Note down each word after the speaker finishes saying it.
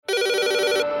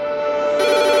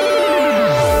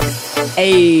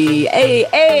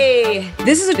Hey.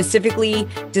 This is specifically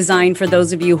designed for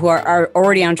those of you who are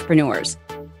already entrepreneurs.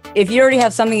 If you already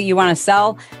have something that you want to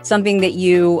sell, something that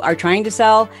you are trying to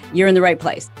sell, you're in the right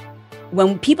place.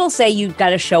 When people say you've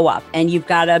got to show up and you've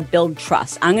got to build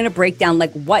trust, I'm going to break down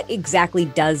what exactly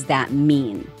does that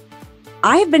mean?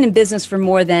 I have been in business for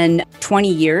more than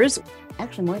 20 years,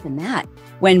 actually more than that.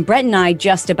 When Brett and I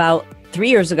just about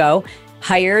 3 years ago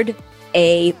hired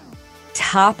a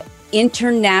top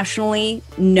internationally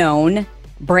known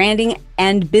branding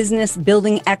and business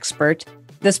building expert.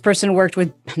 This person worked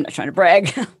with, I'm not trying to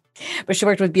brag, but she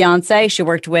worked with Beyonce. She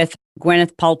worked with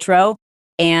Gwyneth Paltrow.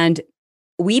 And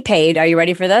we paid, are you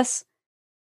ready for this?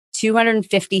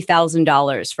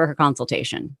 $250,000 for her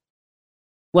consultation.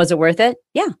 Was it worth it?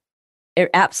 Yeah, it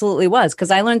absolutely was.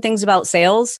 Because I learned things about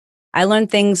sales. I learned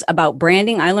things about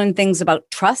branding. I learned things about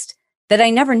trust that I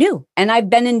never knew. And we'd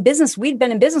been in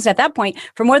business at that point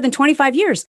for more than 25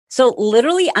 years. So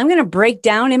literally, I'm going to break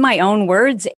down in my own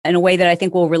words in a way that I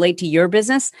think will relate to your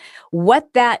business, what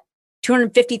that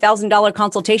 $250,000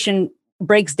 consultation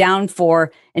breaks down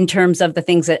for in terms of the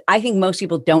things that I think most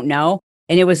people don't know.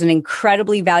 And it was an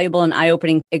incredibly valuable and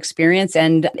eye-opening experience.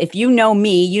 And if you know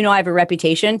me, you know I have a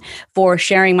reputation for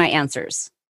sharing my answers.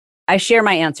 I share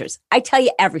my answers. I tell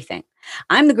you everything.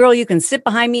 I'm the girl you can sit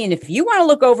behind me. And if you want to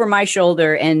look over my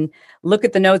shoulder and look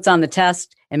at the notes on the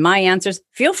test and my answers,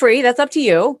 feel free. That's up to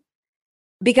you.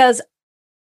 Because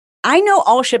I know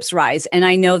all ships rise. And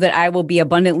I know that I will be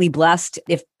abundantly blessed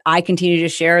if I continue to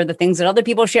share the things that other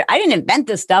people share. I didn't invent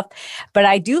this stuff, but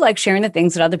I do like sharing the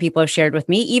things that other people have shared with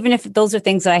me, even if those are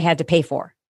things that I had to pay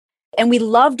for. And we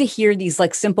love to hear these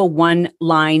simple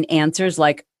one-line answers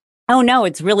like, oh no,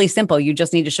 it's really simple. You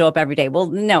just need to show up every day. Well,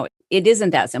 no, it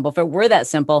isn't that simple. If it were that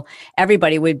simple,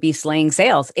 everybody would be slaying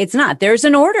sales. It's not. There's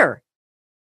an order.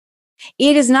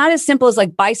 It is not as simple as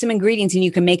buy some ingredients and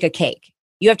you can make a cake.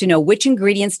 You have to know which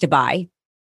ingredients to buy.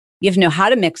 You have to know how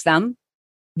to mix them,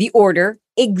 the order,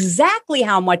 exactly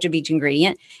how much of each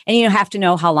ingredient, and you have to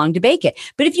know how long to bake it.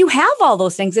 But if you have all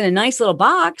those things in a nice little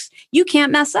box, you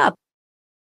can't mess up.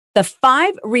 The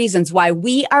 5 reasons why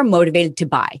we are motivated to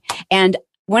buy. And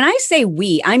when I say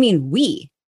we, I mean we.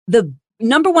 The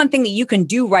number one thing that you can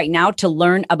do right now to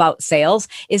learn about sales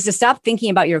is to stop thinking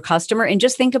about your customer and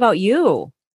just think about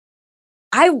you.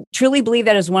 I truly believe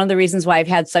that is one of the reasons why I've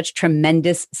had such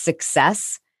tremendous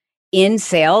success in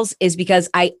sales is because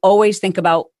I always think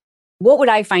about what would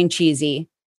I find cheesy?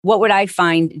 What would I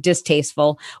find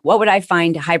distasteful? What would I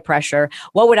find high pressure?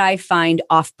 What would I find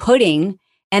off-putting?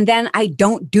 And then I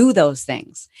don't do those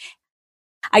things.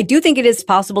 I do think it is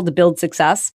possible to build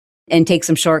success and take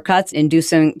some shortcuts and do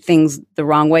some things the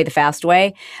wrong way, the fast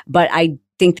way. But I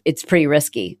think it's pretty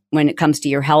risky when it comes to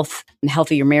your health and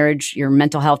health of your marriage, your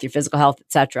mental health, your physical health,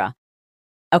 etc.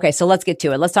 Okay, so let's get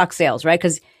to it. Let's talk sales, right?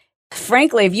 Because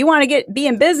frankly, if you want to be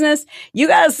in business, you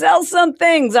got to sell some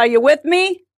things. Are you with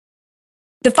me?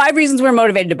 The 5 reasons we're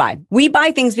motivated to buy. We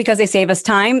buy things because they save us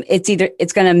time.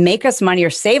 It's going to make us money or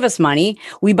save us money.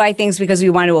 We buy things because we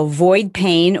want to avoid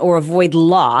pain or avoid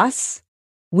loss.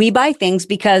 We buy things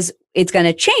because it's going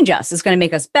to change us. It's going to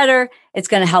make us better. It's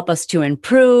going to help us to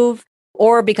improve,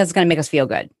 or because it's going to make us feel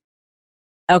good.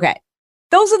 Okay.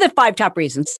 Those are the 5 top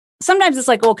reasons. Sometimes it's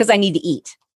because I need to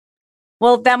eat.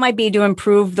 Well, that might be to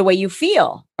improve the way you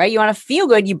feel, right? You want to feel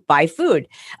good, you buy food.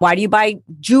 Why do you buy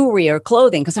jewelry or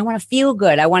clothing? Because I want to feel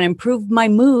good. I want to improve my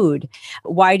mood.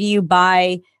 Why do you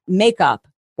buy makeup?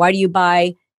 Why do you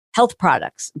buy health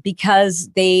products? Because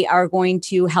they are going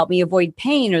to help me avoid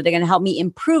pain, or they're going to help me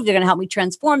improve. They're going to help me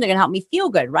transform. They're going to help me feel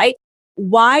good, right?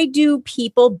 Why do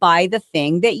people buy the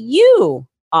thing that you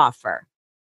offer?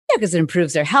 Because it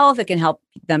improves their health. It can help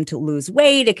them to lose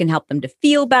weight. It can help them to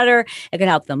feel better. It can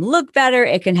help them look better.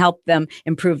 It can help them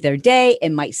improve their day. It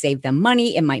might save them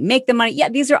money. It might make them money. Yeah,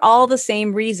 these are all the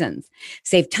same reasons.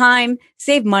 Save time,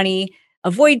 save money,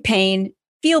 avoid pain,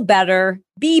 feel better,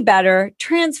 be better,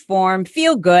 transform,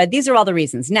 feel good. These are all the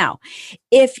reasons. Now,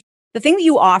 if the thing that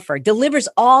you offer delivers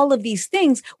all of these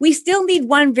things, we still need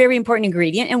one very important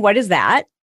ingredient. And what is that?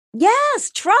 Yes,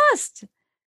 trust.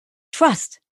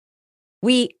 Trust.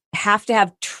 We have to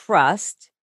have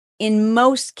trust in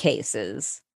most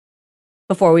cases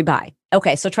before we buy.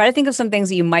 Okay, so try to think of some things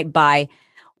that you might buy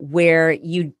where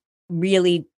you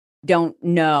really don't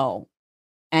know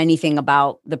anything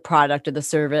about the product or the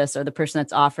service or the person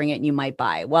that's offering it, and you might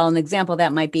buy. Well, an example of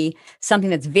that might be something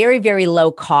that's very, very low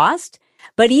cost,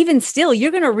 but even still,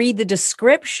 you're going to read the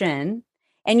description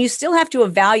and you still have to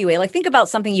evaluate. Think about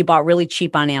something you bought really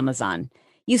cheap on Amazon.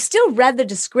 You still read the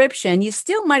description. You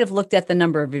still might have looked at the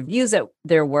number of reviews that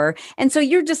there were. And so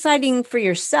you're deciding for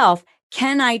yourself,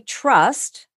 can I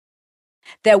trust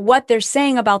that what they're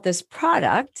saying about this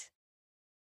product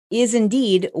is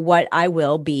indeed what I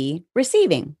will be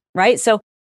receiving, right? So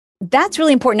that's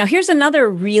really important. Now, here's another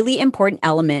really important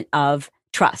element of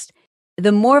trust.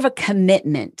 The more of a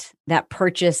commitment that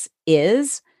purchase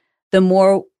is, the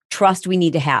more trust we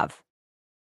need to have.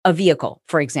 A vehicle,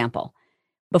 for example.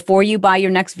 Before you buy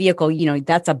your next vehicle,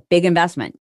 that's a big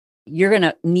investment. You're going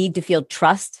to need to feel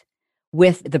trust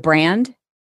with the brand,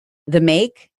 the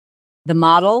make, the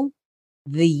model,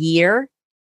 the year,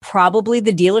 probably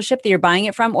the dealership that you're buying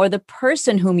it from or the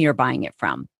person whom you're buying it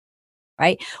from,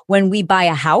 right? When we buy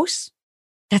a house,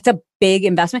 that's a big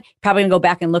investment. You're probably going to go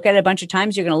back and look at it a bunch of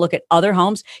times. You're going to look at other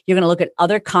homes. You're going to look at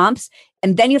other comps.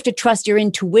 And then you have to trust your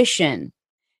intuition.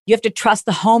 You have to trust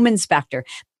the home inspector.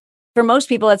 For most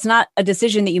people, it's not a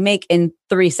decision that you make in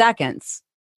 3 seconds.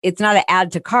 It's not an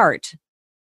add to cart.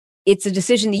 It's a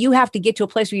decision that you have to get to a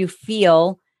place where you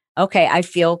feel, okay, I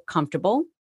feel comfortable.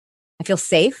 I feel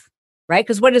safe, right?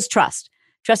 Because what is trust?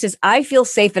 Trust is I feel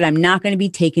safe that I'm not going to be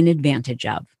taken advantage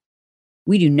of.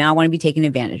 We do not want to be taken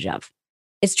advantage of.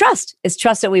 It's trust. It's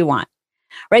trust that we want,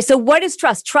 right? So what is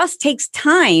trust? Trust takes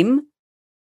time,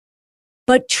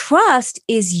 but trust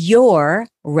is your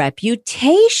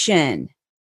reputation.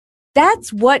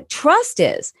 That's what trust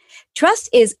is. Trust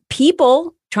is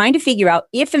people trying to figure out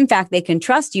if, in fact, they can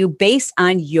trust you based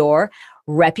on your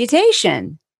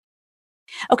reputation.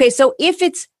 Okay, so if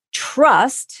it's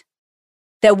trust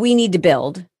that we need to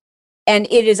build, and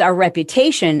it is our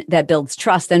reputation that builds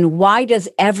trust, then why does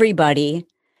everybody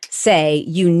say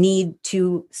you need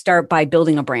to start by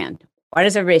building a brand? Why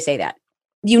does everybody say that?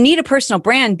 You need a personal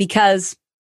brand because,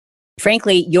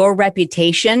 frankly, your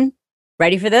reputation,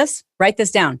 ready for this? Write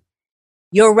this down.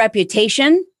 Your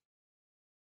reputation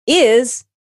is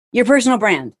your personal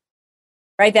brand.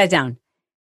 Write that down.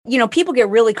 People get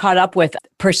really caught up with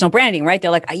personal branding, right? They're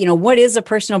like, what is a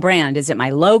personal brand? Is it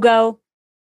my logo?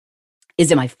 Is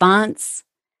it my fonts?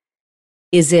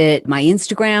 Is it my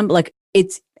Instagram? Like,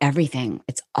 it's everything.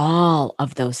 It's all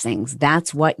of those things.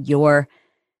 That's what your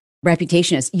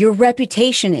reputation is. Your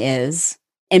reputation is,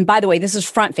 and by the way, this is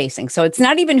front facing. So it's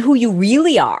not even who you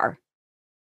really are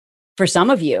for some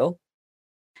of you.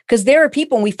 Because there are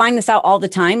people, and we find this out all the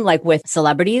time, like with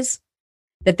celebrities,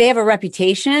 that they have a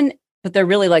reputation, but they're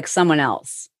really like someone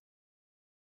else.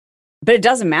 But it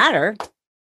doesn't matter,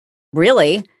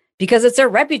 really, because it's their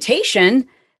reputation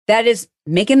that is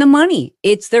making the money.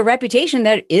 It's their reputation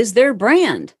that is their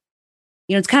brand.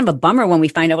 It's kind of a bummer when we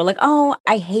find out, we're like, oh,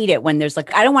 I hate it when there's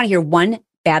like, I don't want to hear one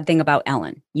bad thing about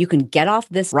Ellen. You can get off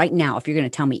this right now if you're going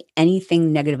to tell me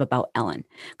anything negative about Ellen,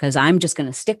 because I'm just going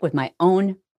to stick with my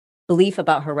own belief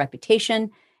about her reputation,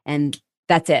 and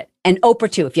that's it. And Oprah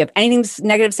too. If you have anything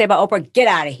negative to say about Oprah, get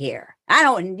out of here. I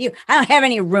don't have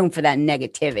any room for that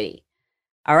negativity.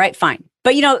 All right, fine.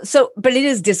 But but it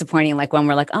is disappointing. Like when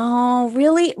we're like, oh,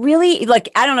 really, really? Like,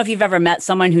 I don't know if you've ever met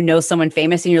someone who knows someone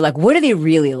famous, and you're like, what are they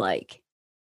really like?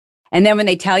 And then when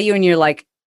they tell you, and you're like,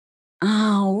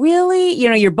 oh, really?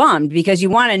 You're bummed because you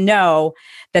want to know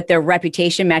that their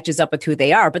reputation matches up with who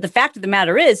they are. But the fact of the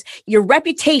matter is, your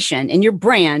reputation and your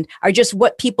brand are just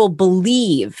what people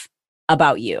believe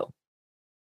about you.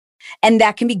 And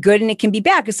that can be good and it can be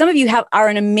bad, because some of you are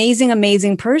an amazing,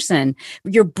 amazing person.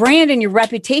 Your brand and your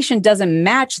reputation doesn't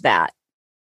match that.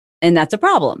 And that's a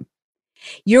problem.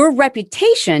 Your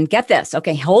reputation, get this.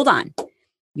 Okay, hold on.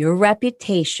 Your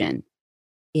reputation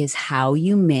is how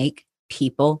you make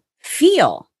people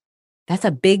feel. That's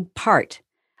a big part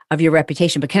of your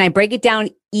reputation. But can I break it down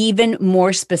even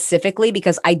more specifically?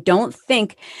 Because I don't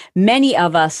think many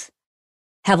of us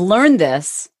have learned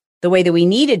this the way that we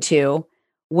needed to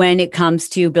when it comes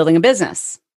to building a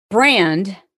business.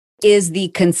 Brand is the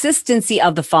consistency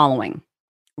of the following.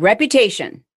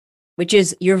 Reputation, which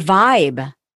is your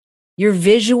vibe, your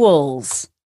visuals.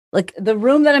 Like the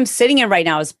room that I'm sitting in right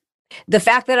now is the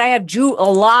fact that I have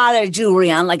a lot of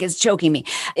jewelry on, like it's choking me,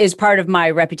 is part of my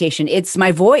reputation. It's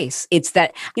my voice. It's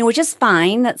that, which is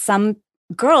fine that some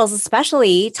girls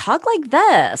especially talk like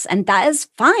this, and that is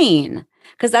fine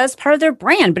because that is part of their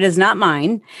brand, but it's not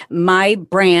mine. My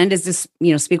brand is just,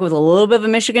 speak with a little bit of a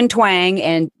Michigan twang,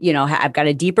 and, I've got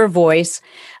a deeper voice.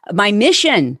 My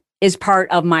mission is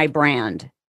part of my brand.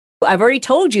 I've already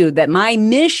told you that my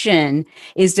mission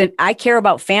is that I care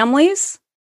about families.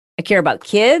 I care about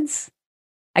kids.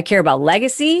 I care about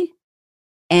legacy.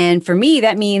 And for me,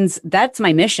 that means that's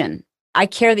my mission. I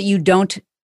care that you don't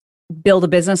build a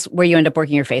business where you end up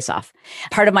working your face off.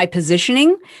 Part of my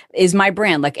positioning is my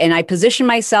brand. And I position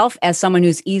myself as someone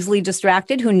who's easily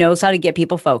distracted, who knows how to get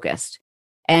people focused.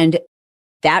 And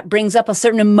that brings up a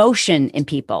certain emotion in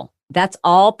people. That's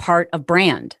all part of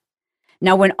brand.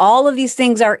 Now, when all of these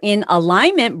things are in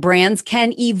alignment, brands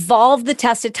can evolve the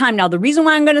test of time. Now, the reason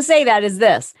why I'm going to say that is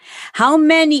this. How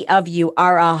many of you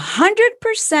are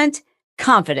 100%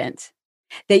 confident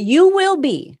that you will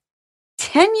be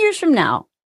 10 years from now?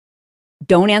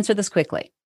 Don't answer this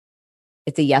quickly.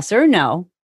 It's a yes or a no.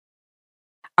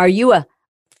 Are you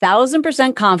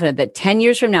 1,000% confident that 10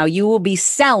 years from now, you will be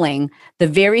selling the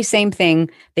very same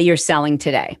thing that you're selling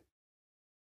today?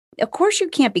 Of course, you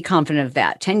can't be confident of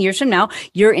that. 10 years from now,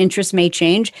 your interests may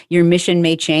change. Your mission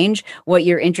may change. What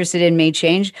you're interested in may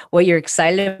change. What you're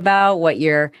excited about, what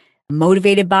you're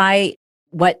motivated by,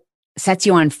 what sets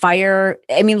you on fire.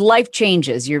 I mean, life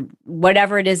changes.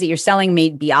 Whatever it is that you're selling may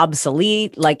be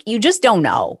obsolete. Like, you just don't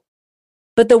know.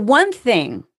 But the one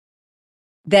thing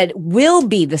that will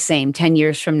be the same 10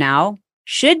 years from now,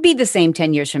 should be the same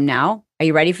 10 years from now, are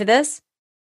you ready for this?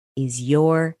 Is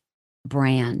your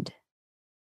brand.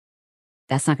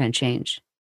 That's not going to change.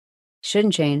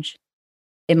 Shouldn't change.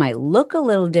 It might look a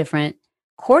little different.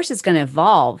 Of course, it's going to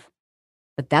evolve,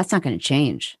 but that's not going to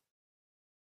change.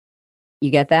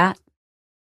 You get that?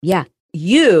 Yeah.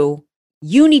 You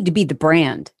need to be the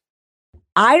brand.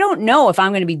 I don't know if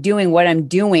I'm going to be doing what I'm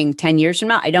doing 10 years from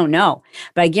now. I don't know.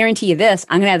 But I guarantee you this,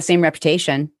 I'm going to have the same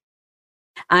reputation.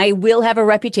 I will have a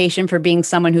reputation for being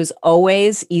someone who's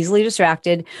always easily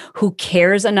distracted, who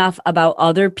cares enough about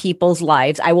other people's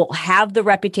lives. I will have the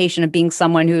reputation of being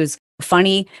someone who's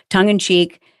funny,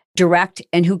 tongue-in-cheek, direct,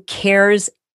 and who cares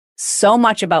so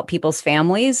much about people's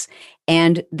families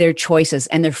and their choices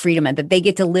and their freedom, and that they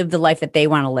get to live the life that they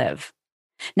want to live.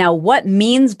 Now, what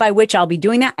means by which I'll be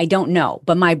doing that, I don't know,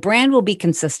 but my brand will be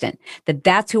consistent, that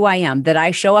that's who I am, that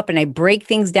I show up and I break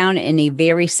things down in a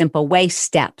very simple way,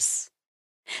 steps.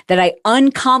 That I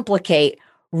uncomplicate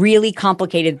really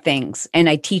complicated things and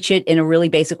I teach it in a really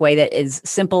basic way that is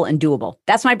simple and doable.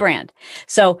 That's my brand.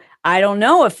 So I don't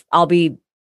know if I'll be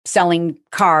selling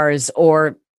cars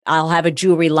or I'll have a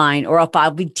jewelry line or if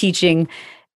I'll be teaching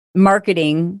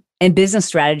marketing and business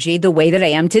strategy the way that I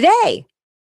am today.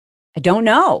 I don't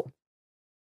know.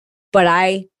 But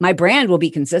my brand will be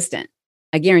consistent.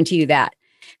 I guarantee you that.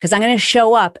 Because I'm going to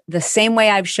show up the same way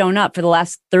I've shown up for the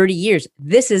last 30 years.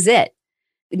 This is it.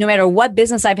 No matter what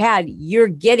business I've had, you're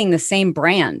getting the same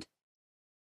brand.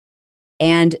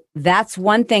 And that's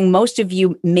one thing most of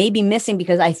you may be missing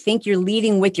because I think you're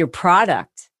leading with your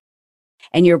product.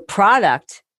 And your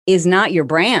product is not your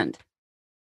brand.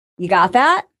 You got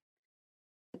that?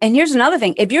 And here's another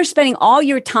thing. If you're spending all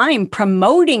your time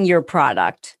promoting your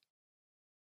product,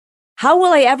 how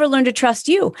will I ever learn to trust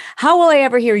you? How will I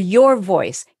ever hear your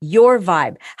voice, your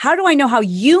vibe? How do I know how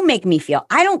you make me feel?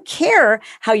 I don't care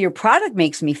how your product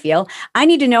makes me feel. I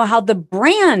need to know how the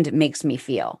brand makes me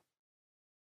feel.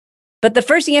 But the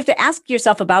first thing you have to ask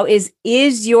yourself about is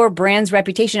your brand's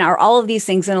reputation? Are all of these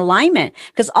things in alignment?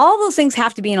 Because all those things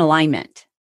have to be in alignment.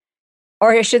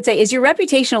 Or I should say, is your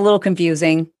reputation a little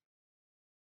confusing?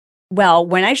 Well,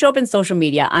 when I show up in social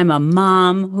media, I'm a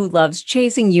mom who loves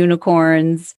chasing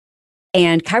unicorns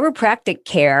and chiropractic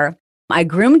care. I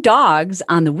groom dogs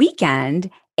on the weekend,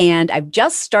 and I've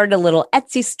just started a little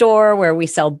Etsy store where we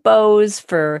sell bows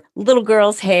for little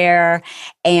girls' hair.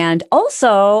 And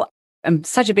also, I'm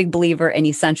such a big believer in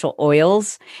essential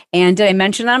oils. And did I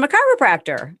mention that I'm a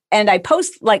chiropractor? And I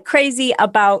post like crazy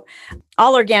about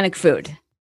all organic food.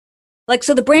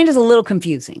 So the brand is a little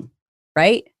confusing,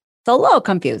 right? It's a little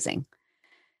confusing.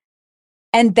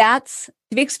 And that's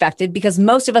to be expected because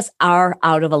most of us are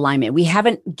out of alignment. We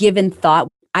haven't given thought.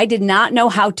 I did not know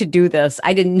how to do this.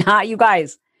 You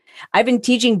guys, I've been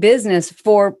teaching business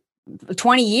for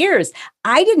 20 years.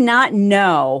 I did not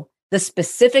know the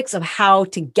specifics of how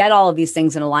to get all of these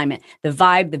things in alignment. The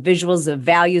vibe, the visuals, the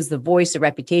values, the voice, the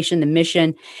reputation, the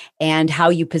mission, and how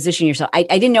you position yourself. I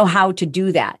didn't know how to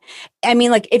do that. I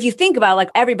mean, if you think about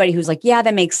everybody who's yeah,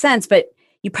 that makes sense, but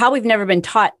you probably have never been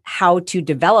taught how to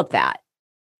develop that.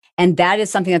 And that is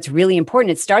something that's really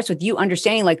important. It starts with you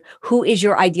understanding who is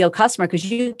your ideal customer, because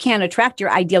you can't attract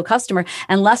your ideal customer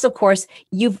unless, of course,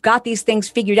 you've got these things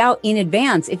figured out in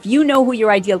advance. If you know who your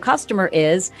ideal customer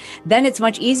is, then it's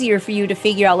much easier for you to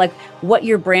figure out what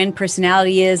your brand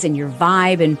personality is and your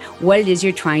vibe and what it is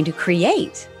you're trying to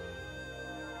create.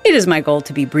 It is my goal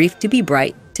to be brief, to be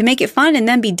bright, to make it fun and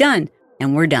then be done.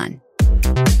 And we're done.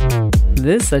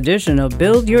 This edition of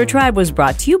Build Your Tribe was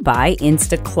brought to you by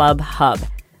Insta Club Hub.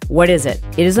 What is it?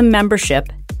 It is a membership.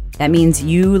 That means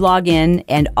you log in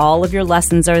and all of your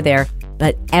lessons are there,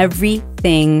 but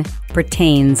everything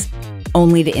pertains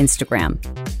only to Instagram.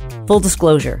 Full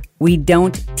disclosure, we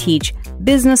don't teach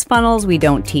business funnels. We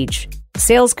don't teach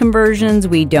sales conversions.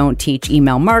 We don't teach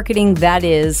email marketing. That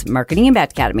is Marketing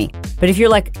Impact Academy. But if you're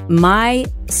like, my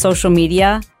social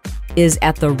media is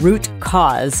at the root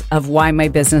cause of why my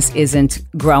business isn't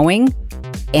growing,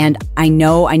 and I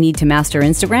know I need to master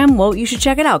Instagram, well, you should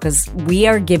check it out because we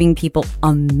are giving people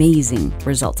amazing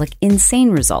results, like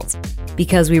insane results,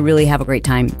 because we really have a great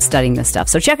time studying this stuff.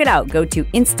 So check it out. Go to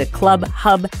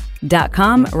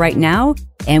instaclubhub.com right now,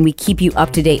 and we keep you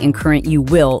up to date and current. You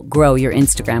will grow your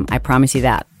Instagram. I promise you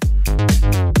that.